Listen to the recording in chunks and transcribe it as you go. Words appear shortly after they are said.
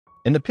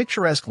In the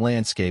picturesque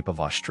landscape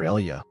of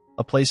Australia,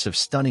 a place of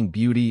stunning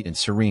beauty and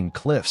serene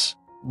cliffs,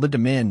 lived a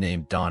man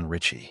named Don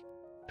Ritchie.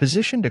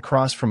 Positioned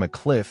across from a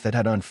cliff that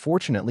had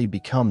unfortunately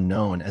become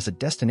known as a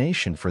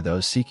destination for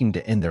those seeking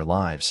to end their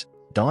lives,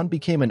 Don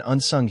became an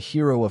unsung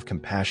hero of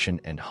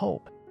compassion and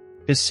hope.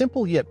 His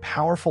simple yet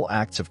powerful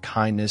acts of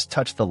kindness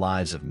touched the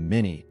lives of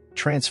many,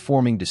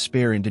 transforming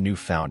despair into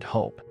newfound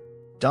hope.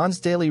 Don's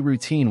daily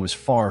routine was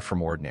far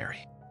from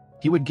ordinary.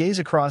 He would gaze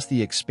across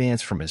the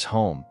expanse from his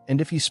home, and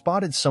if he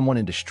spotted someone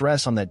in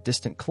distress on that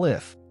distant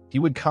cliff, he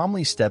would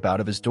calmly step out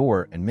of his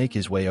door and make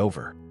his way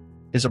over.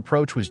 His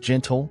approach was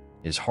gentle,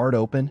 his heart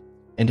open,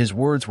 and his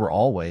words were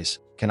always,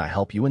 "Can I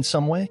help you in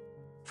some way?"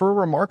 For a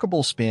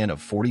remarkable span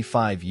of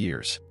 45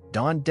 years,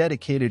 Don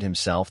dedicated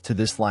himself to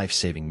this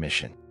life-saving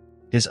mission.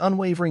 His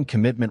unwavering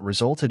commitment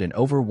resulted in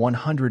over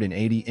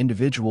 180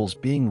 individuals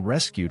being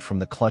rescued from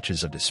the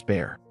clutches of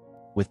despair.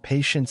 With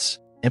patience,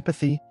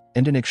 empathy,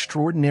 and an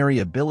extraordinary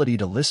ability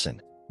to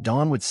listen,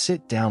 Don would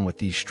sit down with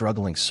these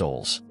struggling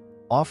souls,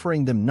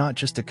 offering them not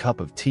just a cup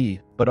of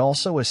tea, but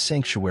also a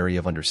sanctuary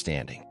of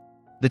understanding.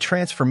 The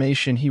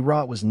transformation he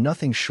wrought was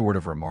nothing short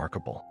of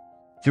remarkable.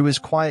 Through his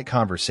quiet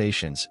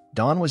conversations,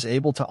 Don was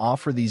able to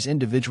offer these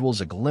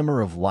individuals a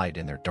glimmer of light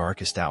in their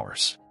darkest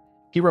hours.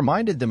 He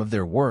reminded them of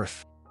their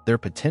worth, their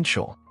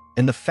potential,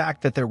 and the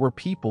fact that there were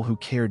people who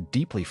cared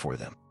deeply for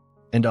them.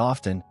 And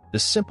often, the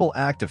simple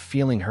act of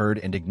feeling heard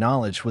and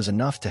acknowledged was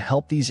enough to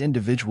help these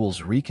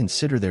individuals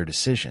reconsider their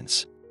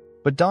decisions.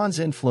 But Don's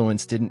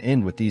influence didn't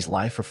end with these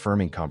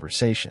life-affirming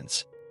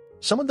conversations.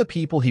 Some of the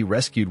people he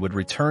rescued would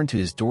return to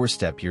his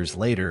doorstep years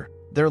later,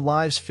 their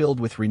lives filled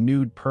with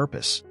renewed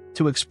purpose,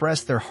 to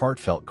express their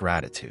heartfelt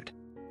gratitude.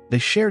 They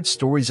shared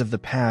stories of the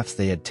paths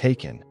they had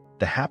taken,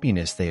 the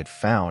happiness they had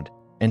found,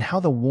 and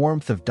how the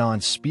warmth of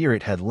Don's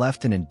spirit had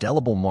left an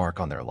indelible mark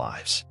on their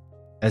lives.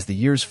 As the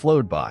years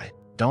flowed by,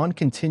 Don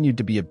continued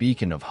to be a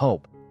beacon of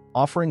hope,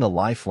 offering a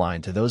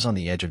lifeline to those on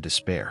the edge of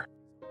despair.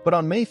 But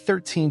on May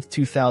 13,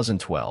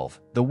 2012,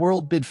 the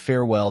world bid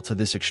farewell to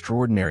this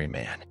extraordinary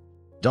man.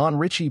 Don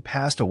Ritchie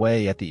passed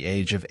away at the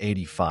age of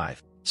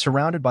 85,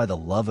 surrounded by the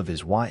love of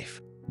his wife,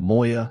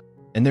 Moya,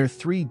 and their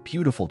 3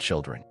 beautiful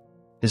children.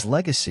 His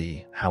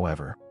legacy,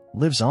 however,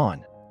 lives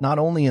on, not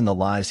only in the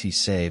lives he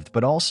saved,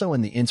 but also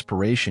in the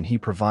inspiration he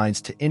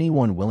provides to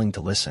anyone willing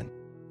to listen.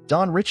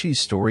 Don Ritchie's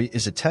story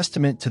is a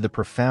testament to the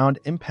profound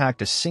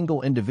impact a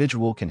single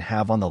individual can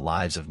have on the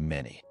lives of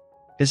many.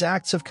 His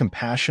acts of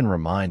compassion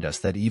remind us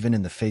that even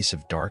in the face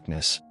of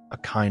darkness, a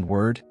kind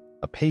word,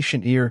 a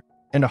patient ear,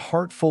 and a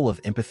heart full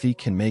of empathy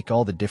can make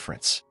all the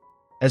difference.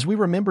 As we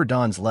remember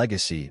Don's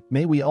legacy,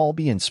 may we all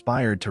be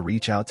inspired to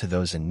reach out to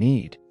those in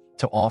need,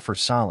 to offer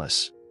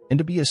solace, and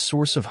to be a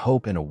source of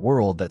hope in a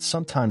world that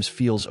sometimes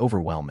feels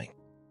overwhelming.